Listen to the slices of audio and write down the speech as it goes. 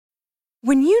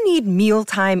When you need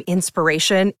mealtime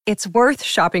inspiration, it's worth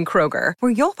shopping Kroger,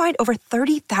 where you'll find over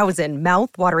 30,000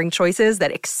 mouth-watering choices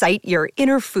that excite your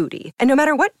inner foodie. And no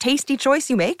matter what tasty choice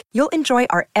you make, you'll enjoy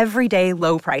our everyday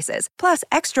low prices, plus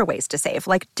extra ways to save,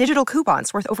 like digital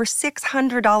coupons worth over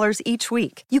 $600 each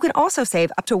week. You can also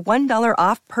save up to $1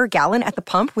 off per gallon at the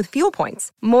pump with fuel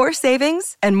points. More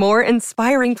savings and more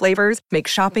inspiring flavors make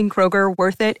shopping Kroger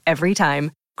worth it every time.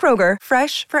 Kroger,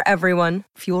 fresh for everyone.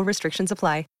 Fuel restrictions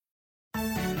apply.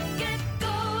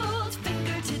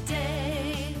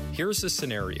 Here's the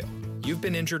scenario. You've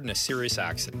been injured in a serious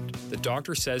accident. The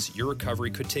doctor says your recovery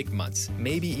could take months,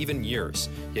 maybe even years,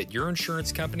 yet your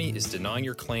insurance company is denying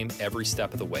your claim every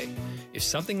step of the way. If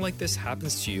something like this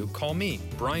happens to you, call me,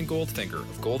 Brian Goldfinger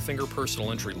of Goldfinger Personal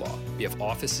Injury Law. We have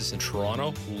offices in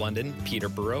Toronto, London,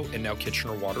 Peterborough, and now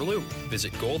Kitchener-Waterloo.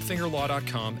 Visit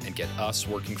goldfingerlaw.com and get us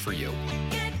working for you.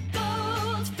 Get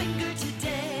Goldfinger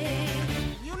today.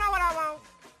 You know what I want?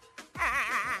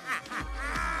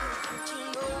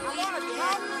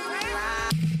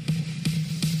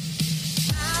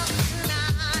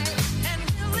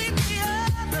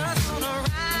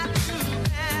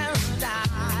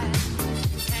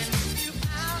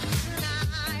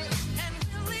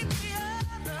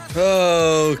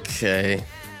 Okay.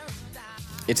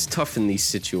 It's tough in these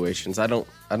situations. I don't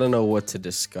know what to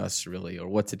discuss really or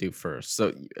what to do first.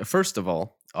 So first of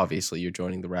all, obviously you're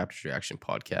joining the Raptors Reaction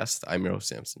podcast. I'm Earl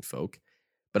Samson Folk.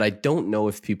 But I don't know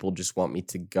if people just want me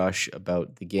to gush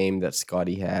about the game that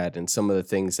Scotty had and some of the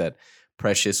things that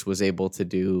Precious was able to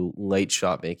do, late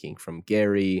shot making from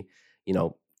Gary,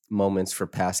 moments for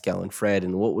Pascal and Fred,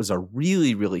 and what was a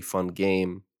really, really fun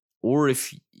game. Or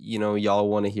if, y'all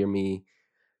want to hear me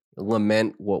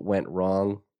lament what went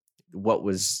wrong, what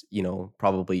was,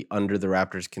 probably under the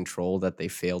Raptors' control that they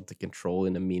failed to control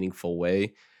in a meaningful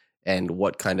way, and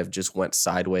what kind of just went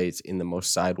sideways in the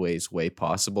most sideways way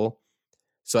possible.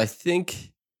 So I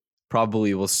think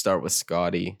probably we'll start with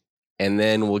Scotty, and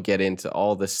then we'll get into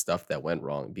all this stuff that went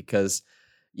wrong because,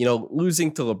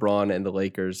 losing to LeBron and the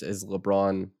Lakers as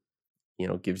LeBron,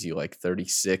 gives you like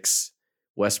 36.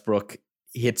 Westbrook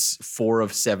hits 4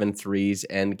 of 7 threes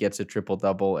and gets a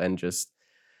triple-double and just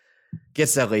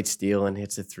gets that late steal and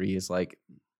hits a three is like,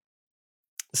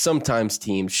 sometimes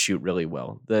teams shoot really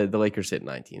well. The Lakers hit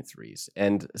 19 threes,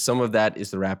 and some of that is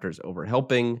the Raptors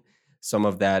overhelping. Some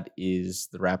of that is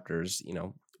the Raptors,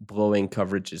 blowing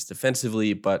coverages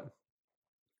defensively, but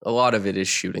a lot of it is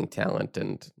shooting talent.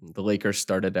 And the Lakers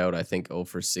started out, I think, 0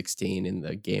 for 16 in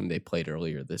the game they played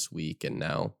earlier this week, and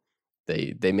now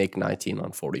they make 19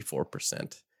 on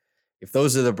 44%. If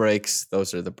those are the breaks,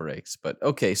 those are the breaks. But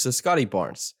okay, so Scotty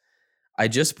Barnes. I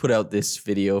just put out this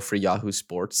video for Yahoo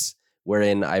Sports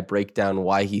wherein I break down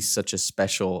why he's such a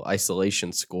special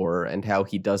isolation scorer and how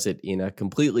he does it in a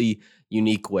completely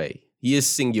unique way. He is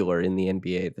singular in the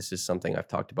NBA. This is something I've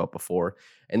talked about before.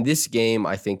 And this game,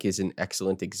 I think, is an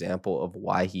excellent example of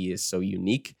why he is so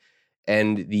unique.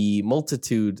 And the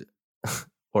multitudes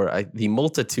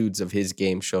of his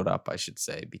game showed up, I should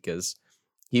say, because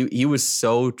he was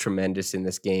so tremendous in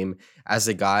this game as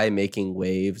a guy making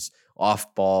waves,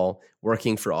 off ball,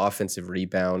 working for offensive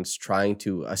rebounds, trying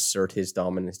to assert his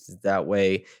dominance that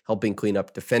way, helping clean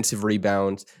up defensive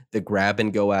rebounds, the grab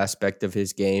and go aspect of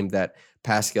his game that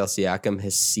Pascal Siakam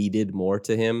has ceded more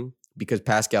to him because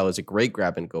Pascal is a great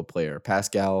grab and go player.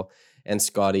 Pascal and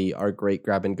Scotty are great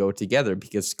grab and go together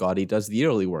because Scotty does the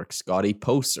early work. Scotty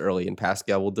posts early and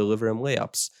Pascal will deliver him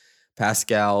layups.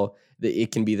 Pascal,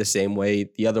 it can be the same way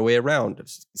the other way around.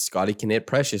 Scotty can hit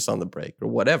Precious on the break or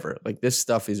whatever. Like, this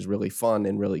stuff is really fun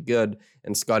and really good.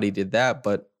 And Scotty did that.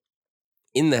 But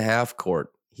in the half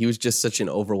court, he was just such an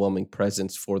overwhelming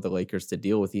presence for the Lakers to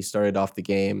deal with. He started off the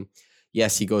game.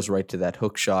 Yes, he goes right to that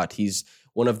hook shot. He's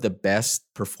one of the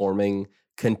best performing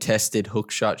contested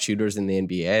hook shot shooters in the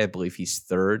NBA. I believe he's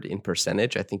third in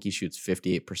percentage. I think he shoots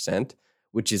 58%,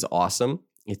 which is awesome.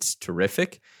 It's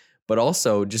terrific. But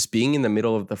also just being in the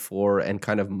middle of the floor and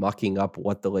kind of mucking up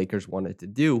what the Lakers wanted to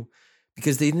do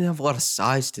because they didn't have a lot of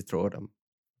size to throw at him.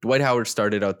 Dwight Howard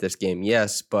started out this game,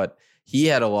 yes, but he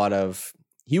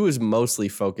was mostly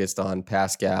focused on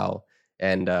Pascal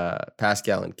and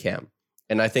Cam.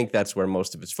 And I think that's where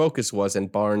most of his focus was.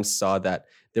 And Barnes saw that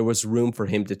there was room for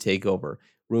him to take over,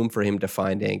 room for him to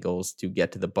find angles to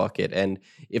get to the bucket. And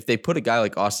if they put a guy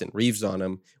like Austin Reeves on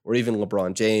him, or even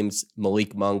LeBron James,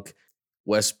 Malik Monk,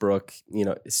 Westbrook,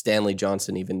 Stanley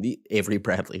Johnson, even the Avery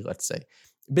Bradley, let's say,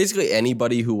 basically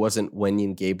anybody who wasn't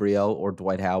Wenyen Gabriel or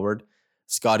Dwight Howard,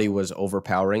 Scotty was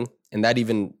overpowering. And that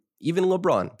even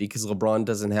LeBron, because LeBron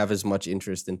doesn't have as much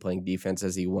interest in playing defense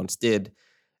as he once did.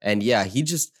 And yeah,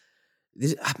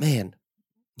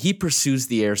 he pursues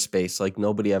the airspace like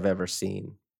nobody I've ever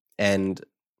seen. And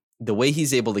the way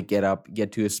he's able to get up,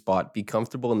 get to his spot, be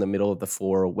comfortable in the middle of the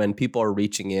floor when people are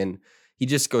reaching in, he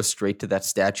just goes straight to that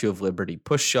Statue of Liberty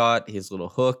push shot, his little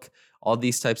hook, all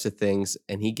these types of things,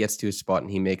 and he gets to his spot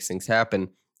and he makes things happen.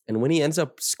 And when he ends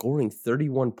up scoring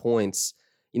 31 points,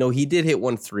 he did hit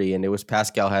 1-3, and it was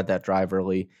Pascal had that drive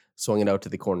early, swung it out to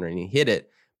the corner, and he hit it.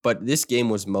 But this game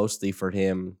was mostly for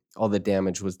him. All the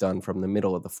damage was done from the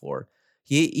middle of the floor.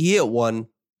 He hit one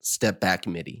step back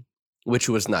midi, which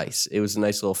was nice. It was a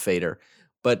nice little fader.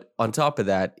 But on top of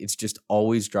that, it's just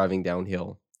always driving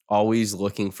downhill, always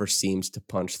looking for seams to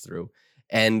punch through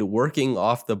and working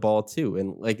off the ball too.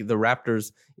 And like the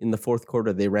Raptors in the fourth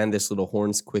quarter, they ran this little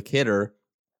Horns quick hitter.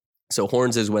 So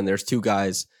Horns is when there's two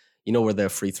guys, where the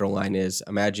free throw line is.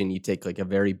 Imagine you take like a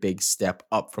very big step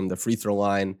up from the free throw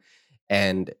line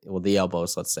and the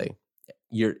elbows, let's say.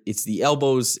 It's the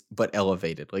elbows, but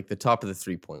elevated, like the top of the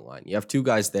 3-point line. You have two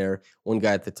guys there, one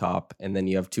guy at the top, and then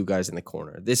you have two guys in the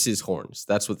corner. This is Horns.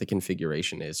 That's what the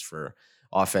configuration is for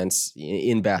offense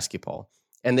in basketball.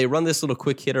 And they run this little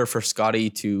quick hitter for Scotty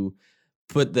to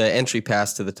put the entry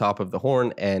pass to the top of the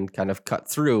horn and kind of cut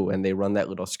through. And they run that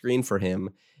little screen for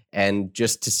him and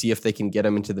just to see if they can get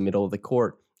him into the middle of the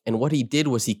court. And what he did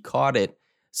was he caught it,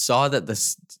 saw that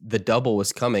the double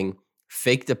was coming,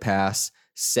 faked a pass,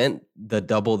 sent the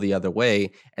double the other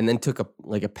way, and then took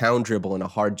a pound dribble and a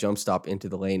hard jump stop into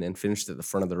the lane and finished at the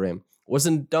front of the rim.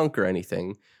 Wasn't a dunk or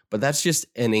anything, but that's just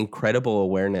an incredible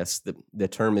awareness. The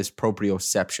term is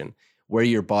proprioception, where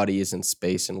your body is in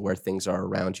space and where things are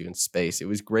around you in space. It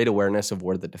was great awareness of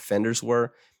where the defenders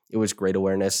were. It was great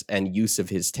awareness and use of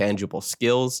his tangible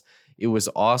skills. It was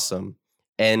awesome.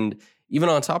 And even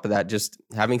on top of that, just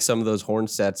having some of those horn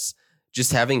sets,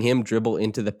 just having him dribble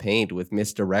into the paint with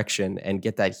misdirection and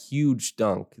get that huge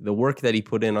dunk, the work that he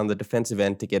put in on the defensive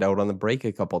end to get out on the break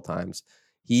a couple times.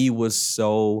 He was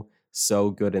so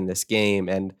good in this game.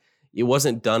 And it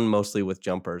wasn't done mostly with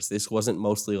jumpers. This wasn't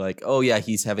mostly like, oh yeah,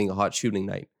 he's having a hot shooting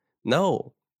night.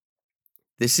 No,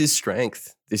 this is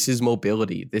strength. This is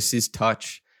mobility. This is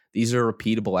touch. These are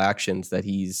repeatable actions that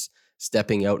he's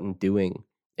stepping out and doing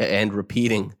and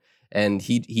repeating. And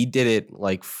he did it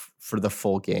like for the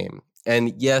full game.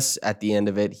 And yes, at the end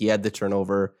of it, he had the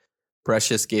turnover.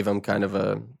 Precious gave him kind of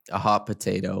a hot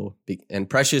potato. And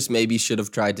Precious maybe should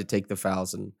have tried to take the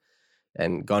fouls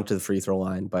and gone to the free throw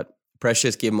line. But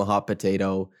Precious gave him a hot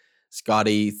potato.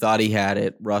 Scotty thought he had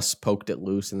it. Russ poked it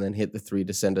loose and then hit the three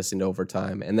to send us into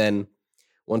overtime. And then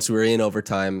once we were in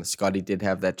overtime, Scotty did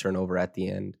have that turnover at the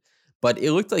end. But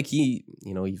it looked like he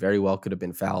very well could have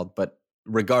been fouled. But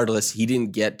regardless, he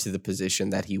didn't get to the position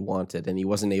that he wanted, and he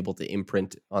wasn't able to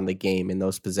imprint on the game in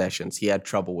those possessions. He had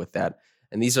trouble with that.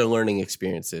 And these are learning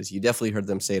experiences. You definitely heard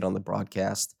them say it on the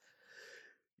broadcast.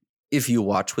 If you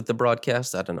watch with the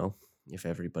broadcast, I don't know if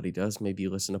everybody does. Maybe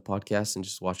you listen to podcasts and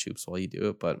just watch hoops while you do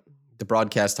it. But the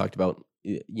broadcast talked about,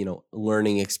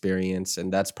 learning experience,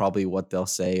 and that's probably what they'll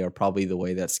say, or probably the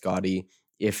way that Scotty,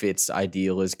 if it's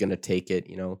ideal, is going to take it.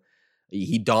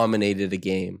 He dominated a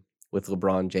game with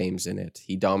LeBron James in it.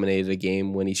 He dominated a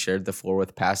game when he shared the floor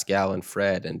with Pascal and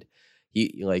Fred. And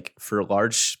he, for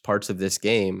large parts of this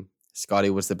game, Scotty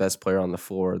was the best player on the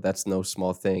floor. That's no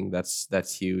small thing.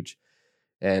 That's huge.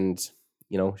 And,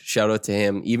 shout out to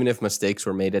him. Even if mistakes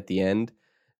were made at the end,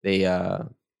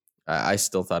 I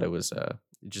still thought it was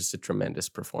just a tremendous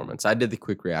performance. I did the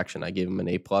quick reaction. I gave him an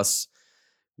A+.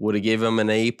 Would have gave him an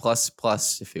A++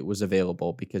 if it was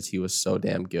available, because he was so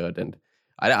damn good. And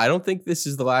I don't think this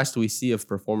is the last we see of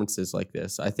performances like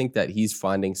this. I think that he's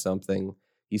finding something.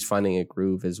 He's finding a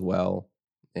groove as well.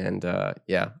 And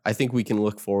I think we can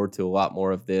look forward to a lot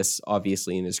more of this,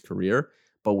 obviously, in his career.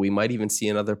 But we might even see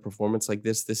another performance like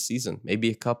this season, maybe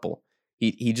a couple.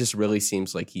 He just really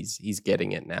seems like he's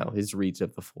getting it now. His reads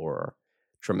of the floor are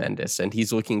tremendous, and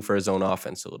he's looking for his own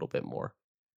offense a little bit more.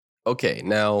 Okay,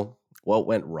 now what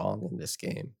went wrong in this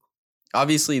game?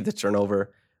 Obviously, the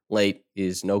turnover late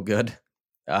is no good.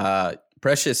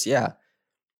 Precious,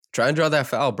 try and draw that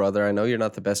foul, brother. I know you're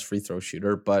not the best free throw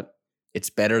shooter, but it's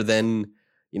better than,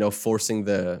 forcing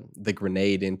the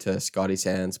grenade into Scotty's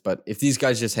hands. But if these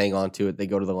guys just hang on to it, they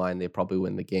go to the line, they probably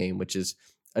win the game, which is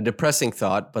a depressing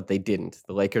thought, but they didn't.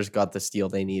 The Lakers got the steal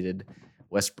they needed.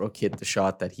 Westbrook hit the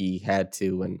shot that he had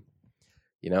to, and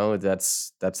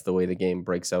that's the way the game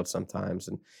breaks out sometimes.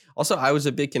 And also, I was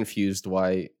a bit confused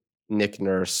why Nick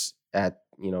Nurse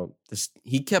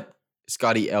he kept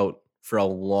Scotty out for a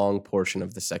long portion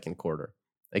of the second quarter,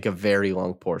 like a very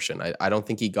long portion. I don't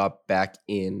think he got back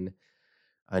in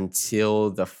until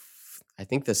the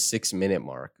 6-minute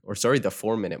mark, the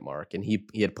 4-minute mark. And he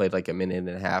had played like a minute and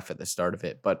a half at the start of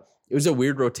it. But it was a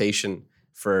weird rotation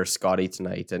for Scotty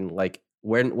tonight. And like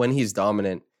when he's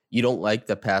dominant, you don't like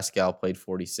that Pascal played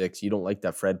 46. You don't like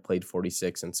that Fred played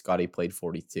 46 and Scotty played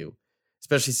 42,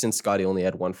 especially since Scotty only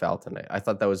had one foul tonight. I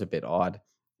thought that was a bit odd,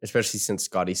 especially since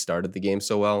Scotty started the game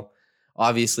so well.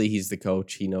 Obviously, he's the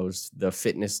coach. He knows the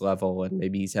fitness level, and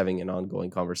maybe he's having an ongoing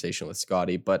conversation with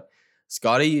Scotty. But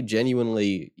Scotty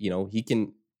genuinely, he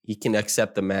can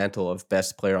accept the mantle of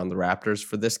best player on the Raptors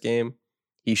for this game.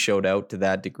 He showed out to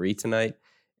that degree tonight,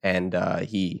 and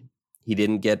he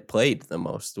didn't get played the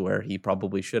most where he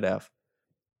probably should have.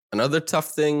 Another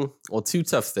tough thing, well, two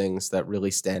tough things that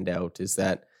really stand out is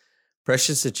that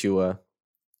Precious Achiuwa,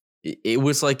 it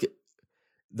was like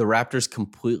the Raptors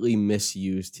completely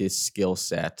misused his skill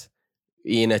set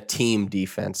in a team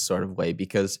defense sort of way,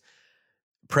 because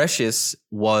Precious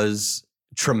was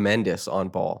tremendous on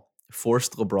ball,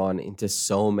 forced LeBron into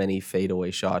so many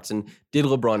fadeaway shots. And did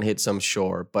LeBron hit some?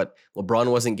 Sure, but LeBron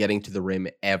wasn't getting to the rim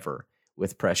ever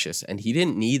with Precious, and he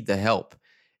didn't need the help.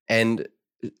 And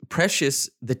Precious,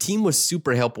 the team was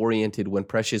super help-oriented when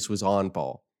Precious was on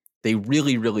ball. They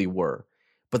really, really were.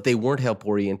 But they weren't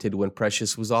help-oriented when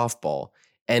Precious was off ball.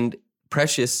 And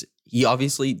Precious, he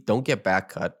obviously don't get back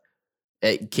cut.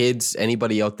 Kids,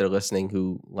 anybody out there listening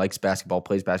who likes basketball,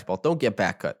 plays basketball, don't get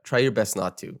back cut. Try your best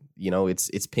not to.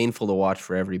 It's painful to watch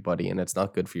for everybody, and it's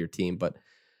not good for your team. But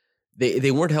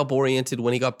they weren't help oriented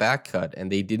when he got back cut,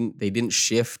 and they didn't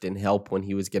shift and help when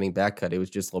he was getting back cut. It was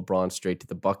just LeBron straight to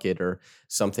the bucket or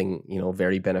something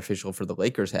very beneficial for the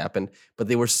Lakers happened. But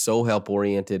they were so help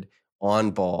oriented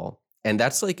on ball, and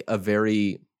that's like a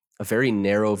very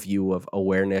narrow view of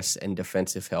awareness and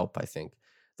defensive help. I think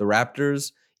the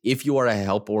Raptors, if you are a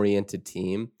help-oriented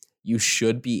team, you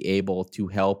should be able to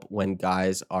help when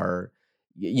guys are,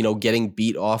 getting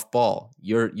beat off ball.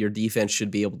 Your defense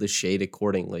should be able to shade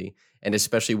accordingly. And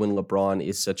especially when LeBron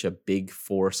is such a big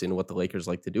force in what the Lakers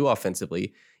like to do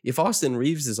offensively. If Austin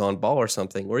Reeves is on ball or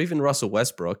something, or even Russell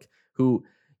Westbrook, who,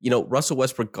 Russell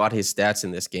Westbrook got his stats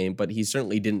in this game, but he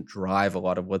certainly didn't drive a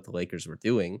lot of what the Lakers were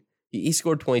doing. He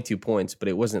scored 22 points, but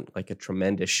it wasn't like a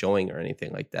tremendous showing or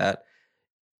anything like that.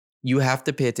 You have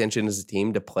to pay attention as a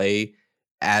team to play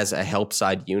as a help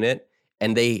side unit,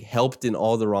 and they helped in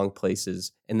all the wrong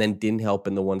places and then didn't help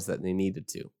in the ones that they needed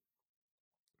to.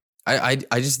 I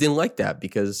just didn't like that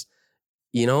because,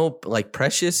 like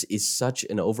Precious is such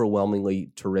an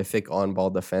overwhelmingly terrific on-ball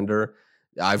defender.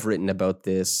 I've written about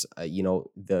this,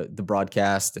 the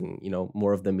broadcast and,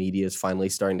 more of the media is finally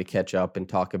starting to catch up and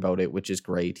talk about it, which is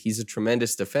great. He's a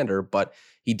tremendous defender, but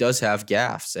he does have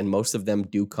gaffes, and most of them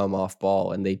do come off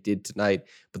ball, and they did tonight,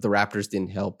 but the Raptors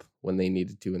didn't help when they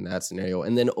needed to in that scenario,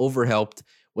 and then overhelped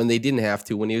when they didn't have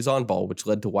to when he was on ball, which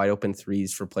led to wide open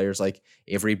threes for players like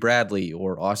Avery Bradley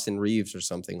or Austin Reeves or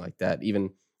something like that. Even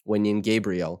Wenyen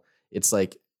Gabriel, it's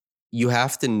like you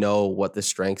have to know what the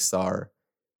strengths are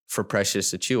for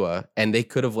Precious Achiuwa, and they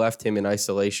could have left him in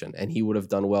isolation, and he would have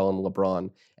done well in LeBron,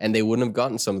 and they wouldn't have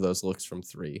gotten some of those looks from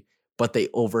three, but they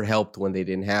overhelped when they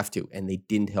didn't have to, and they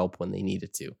didn't help when they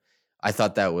needed to. I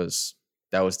thought that was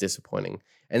disappointing.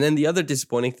 And then the other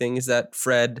disappointing thing is that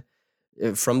Fred,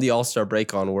 from the All-Star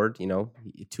break onward,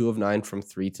 2 of 9 from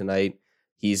three tonight.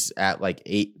 He's at like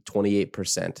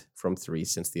 28% from three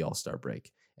since the All-Star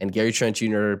break. And Gary Trent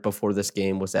Jr. before this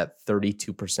game was at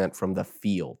 32% from the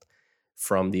field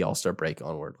from the All-Star break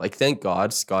onward. Like, thank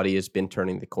God Scotty has been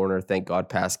turning the corner. Thank God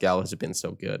Pascal has been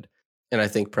so good. And I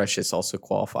think Precious also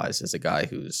qualifies as a guy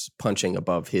who's punching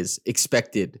above his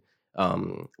expected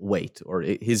weight or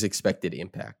his expected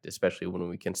impact, especially when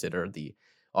we consider the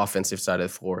offensive side of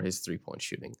the floor, his three-point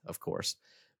shooting, of course.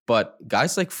 But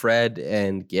guys like Fred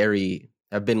and Gary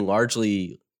have been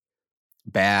largely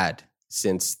bad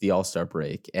since the All-Star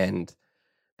break, and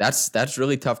that's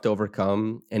really tough to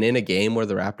overcome. And in a game where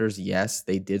the Raptors, yes,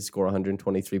 they did score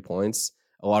 123 points,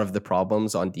 a lot of the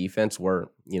problems on defense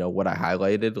were, what I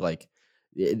highlighted, like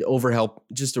overhelp,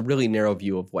 just a really narrow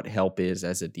view of what help is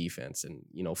as a defense and,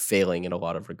 failing in a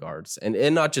lot of regards.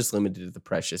 And not just limited to the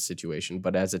Precious situation,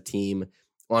 but as a team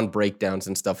on breakdowns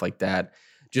and stuff like that,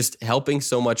 just helping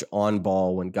so much on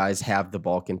ball when guys have the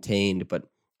ball contained, but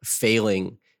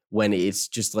failing when it's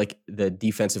just like the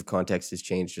defensive context has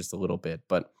changed just a little bit.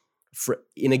 But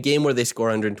in a game where they score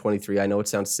 123, I know it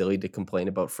sounds silly to complain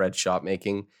about Fred's shot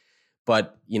making,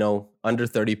 but, under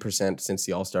 30% since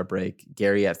the All-Star break,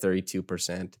 Gary at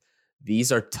 32%.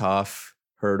 These are tough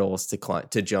hurdles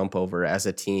to jump over as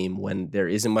a team when there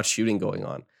isn't much shooting going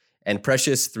on. And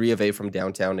Precious, 3 of 8 from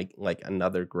downtown, like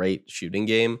another great shooting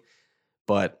game.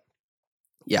 But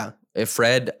yeah, if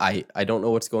Fred, I don't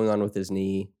know what's going on with his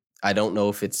knee. I don't know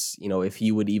if it's, if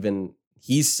he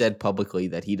he's said publicly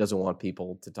that he doesn't want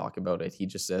people to talk about it. He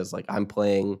just says, like, I'm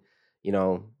playing, you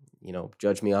know,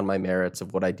 judge me on my merits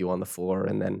of what I do on the floor.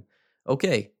 And then,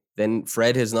 okay, then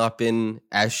Fred has not been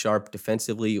as sharp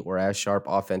defensively or as sharp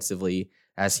offensively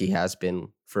as he has been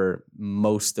for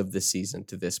most of the season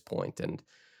to this point. And,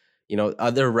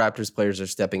 other Raptors players are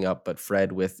stepping up, but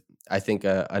Fred with, I think,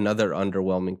 another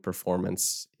underwhelming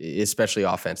performance, especially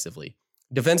offensively.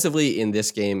 Defensively in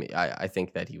this game, I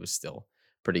think that he was still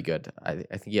pretty good. I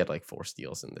think he had like 4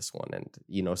 steals in this one,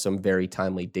 and some very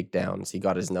timely dig downs. He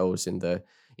got his nose in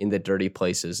the dirty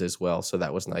places as well, so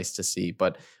that was nice to see.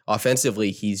 But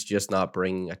offensively, he's just not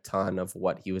bringing a ton of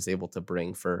what he was able to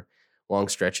bring for long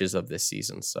stretches of this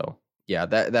season. So yeah,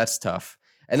 that's tough.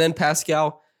 And then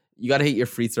Pascal, you got to hit your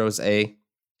free throws. They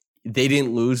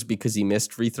didn't lose because he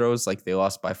missed free throws. Like, they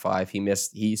lost by 5.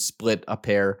 He split a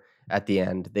pair at the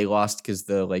end. They lost because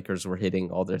the Lakers were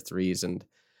hitting all their threes, and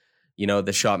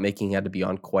the shot making had to be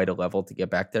on quite a level to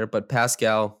get back there. But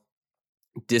Pascal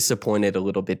disappointed a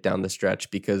little bit down the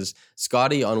stretch because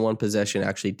Scottie on one possession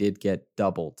actually did get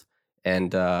doubled.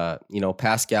 And,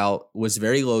 Pascal was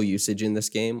very low usage in this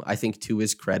game. I think, to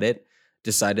his credit,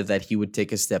 decided that he would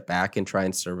take a step back and try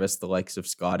and service the likes of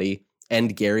Scottie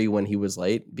and Gary when he was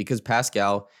late, because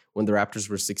Pascal, when the Raptors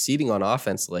were succeeding on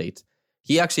offense late,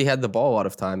 he actually had the ball a lot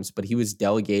of times, but he was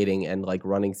delegating and like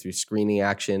running through screening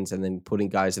actions and then putting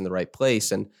guys in the right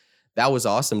place. And that was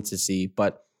awesome to see.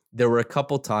 But there were a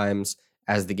couple times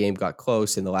as the game got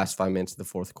close in the last 5 minutes of the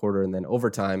fourth quarter and then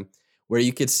overtime, where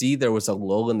you could see there was a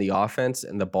lull in the offense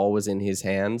and the ball was in his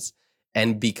hands.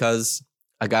 And because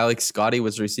a guy like Scottie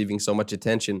was receiving so much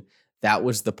attention, that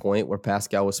was the point where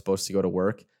Pascal was supposed to go to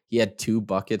work. He had 2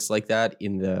 buckets like that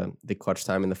in the clutch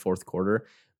time in the fourth quarter.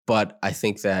 But I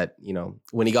think that,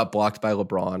 when he got blocked by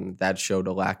LeBron, that showed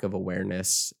a lack of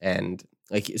awareness. And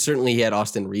certainly he had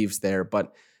Austin Reeves there,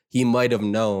 but he might have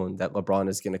known that LeBron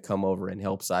is going to come over and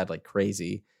help side like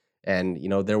crazy. And,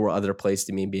 there were other plays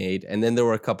to be made. And then there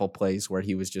were a couple plays where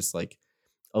he was just like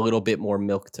a little bit more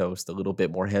milquetoast, a little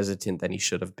bit more hesitant than he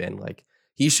should have been. Like,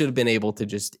 he should have been able to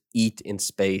just eat in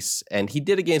space. And he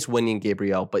did against Wendy and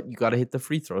Gabriel, but you got to hit the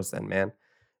free throws then, man.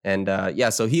 And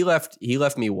so he left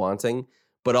me wanting,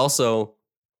 but also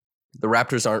the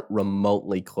Raptors aren't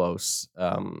remotely close.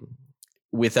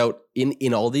 Without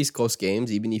in all these close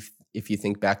games, even if you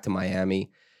think back to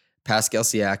Miami, Pascal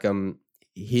Siakam,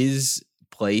 his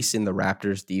place in the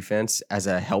Raptors defense as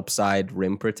a help side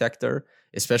rim protector,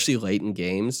 especially late in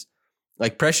games,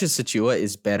 like Precious Achiuwa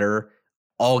is better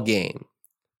all game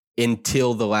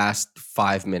until the last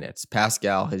 5 minutes.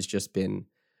 Pascal has just been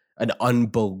an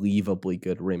unbelievably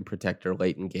good rim protector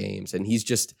late in games. And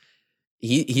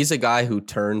he's a guy who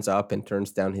turns up and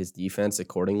turns down his defense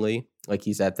accordingly. Like,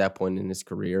 he's at that point in his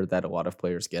career that a lot of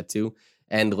players get to.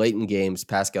 And late in games,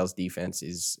 Pascal's defense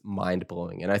is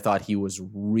mind-blowing. And I thought he was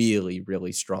really,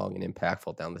 really strong and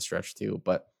impactful down the stretch too.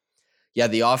 But yeah,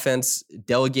 the offense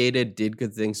delegated, did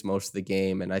good things most of the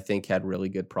game, and I think had really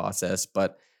good process.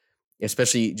 But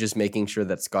especially just making sure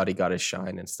that Scottie got his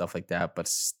shine and stuff like that. But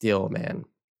still, man,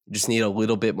 just need a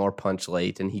little bit more punch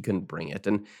late, and he couldn't bring it.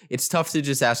 And it's tough to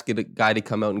just ask a guy to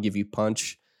come out and give you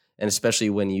punch, and especially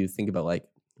when you think about, like,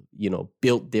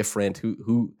 built different,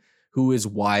 who is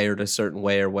wired a certain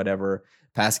way or whatever.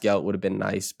 Pascal would have been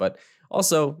nice, but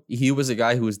also he was a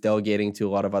guy who was delegating to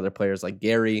a lot of other players like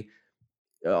Gary.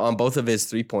 On both of his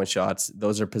 3-point shots,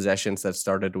 those are possessions that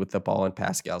started with the ball in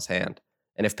Pascal's hand.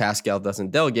 And if Pascal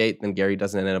doesn't delegate, then Gary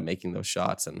doesn't end up making those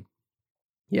shots. And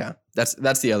yeah,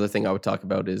 that's the other thing I would talk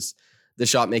about is the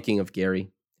shot making of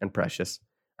Gary and Precious.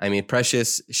 I mean,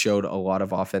 Precious showed a lot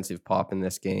of offensive pop in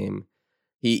this game.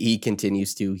 He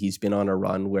continues to. He's been on a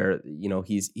run where,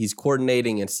 he's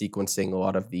coordinating and sequencing a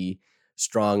lot of the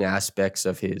strong aspects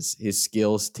of his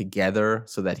skills together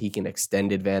so that he can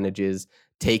extend advantages,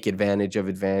 take advantage of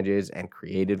advantages, and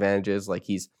create advantages. Like,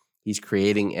 he's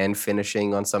creating and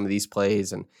finishing on some of these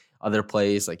plays, and other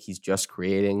plays, like, he's just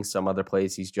creating. Some other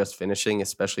plays he's just finishing,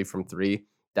 especially from 3.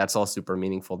 That's all super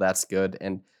meaningful. That's good.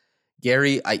 And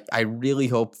Gary, I really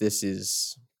hope this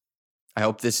is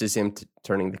him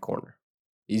turning the corner.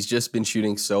 He's just been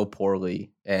shooting so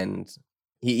poorly, and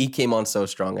he came on so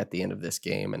strong at the end of this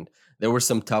game. And there were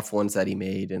some tough ones that he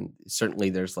made, and certainly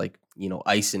there's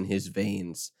ice in his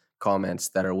veins comments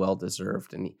that are well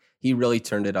deserved. And he really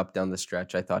turned it up down the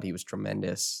stretch. I thought he was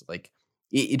tremendous. Like,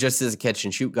 he just as a catch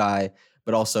and shoot guy,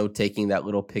 but also taking that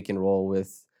little pick and roll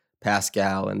with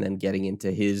Pascal and then getting into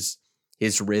his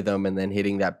rhythm and then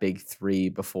hitting that big 3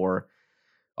 before.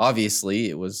 Obviously,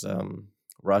 it was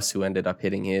Russ who ended up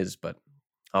hitting his, but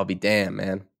I'll be damned,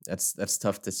 man. That's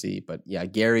tough to see. But yeah,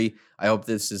 Gary, I hope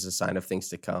this is a sign of things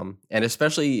to come. And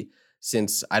especially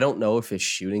since I don't know if his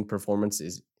shooting performance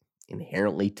is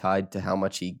inherently tied to how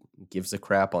much he gives a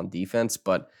crap on defense,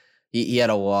 but he had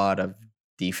a lot of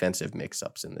defensive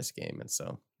mix-ups in this game. And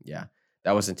so, yeah,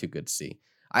 that wasn't too good to see.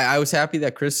 I was happy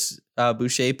that Chris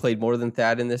Boucher played more than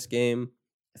Thad in this game.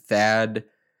 Thad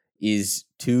is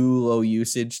too low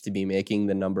usage to be making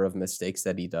the number of mistakes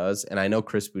that he does. And I know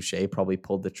Chris Boucher probably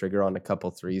pulled the trigger on a couple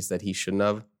threes that he shouldn't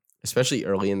have, especially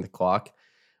early in the clock.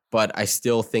 But I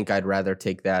still think I'd rather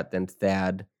take that than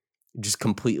Thad just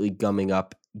completely gumming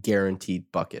up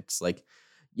guaranteed buckets. Like,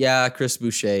 yeah, Chris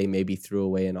Boucher maybe threw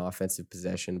away an offensive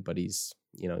possession, but he's,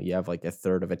 you have like a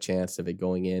third of a chance of it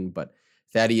going in. But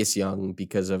Thaddeus Young,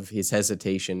 because of his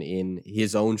hesitation in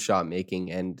his own shot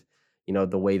making and,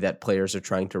 the way that players are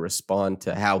trying to respond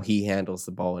to how he handles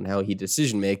the ball and how he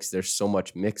decision makes, there's so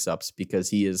much mix-ups because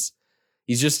he's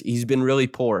been really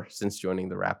poor since joining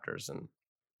the Raptors. And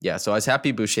yeah, so I was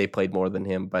happy Boucher played more than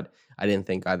him, but I didn't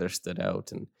think either stood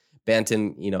out. And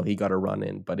Banton, he got a run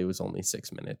in, but it was only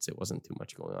 6 minutes. It wasn't too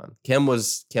much going on. Kem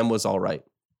was all right,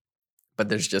 but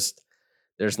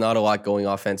there's not a lot going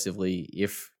offensively.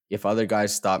 If other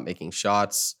guys stop making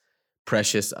shots,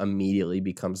 Precious immediately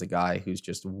becomes a guy who's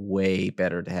just way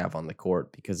better to have on the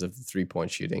court because of the 3-point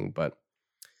shooting. But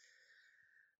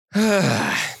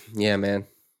yeah, man.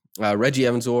 Reggie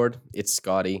Evans Award, it's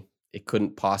Scotty. It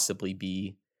couldn't possibly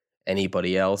be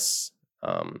anybody else.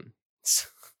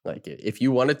 Like, if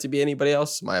you want it to be anybody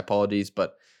else, my apologies,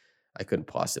 but I couldn't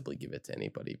possibly give it to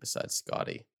anybody besides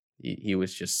Scotty. He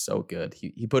was just so good.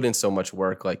 He put in so much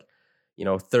work, like,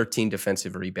 13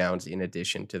 defensive rebounds in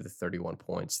addition to the 31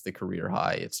 points, the career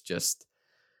high. It's just,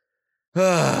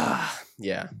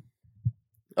 yeah.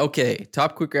 Okay,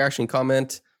 top quick reaction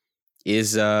comment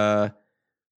is from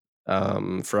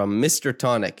Mr.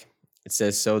 Tonic. It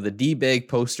says, so the D-Bag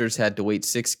posters had to wait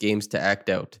 6 games to act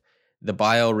out. The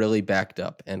bio really backed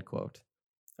up, end quote.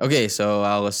 Okay, so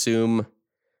I'll assume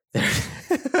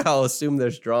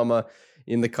there's drama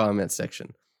in the comment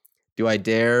section. Do I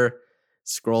dare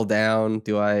scroll down?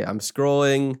 I'm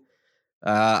scrolling.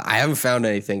 I haven't found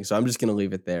anything, so I'm just going to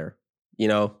leave it there.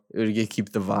 It would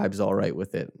keep the vibes all right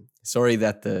with it. Sorry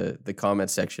that the comment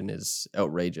section is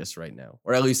outrageous right now,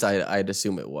 or at least I'd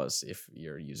assume it was if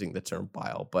you're using the term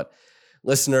bile. But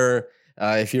listener,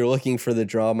 if you're looking for the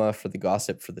drama, for the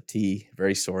gossip, for the tea,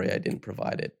 very sorry I didn't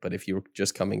provide it. But if you were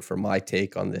just coming for my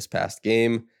take on this past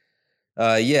game,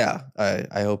 I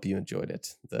hope you enjoyed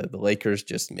it. The Lakers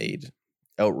just made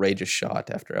outrageous shot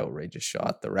after outrageous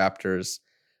shot. The Raptors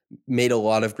made a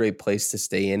lot of great plays to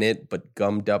stay in it, but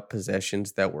gummed up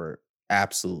possessions that were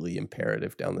absolutely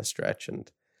imperative down the stretch. And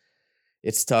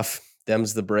it's tough.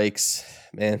 Them's the breaks,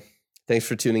 man. Thanks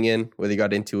for tuning in, whether you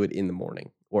got into it in the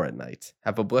morning or at night.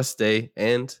 Have a blessed day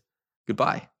and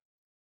goodbye.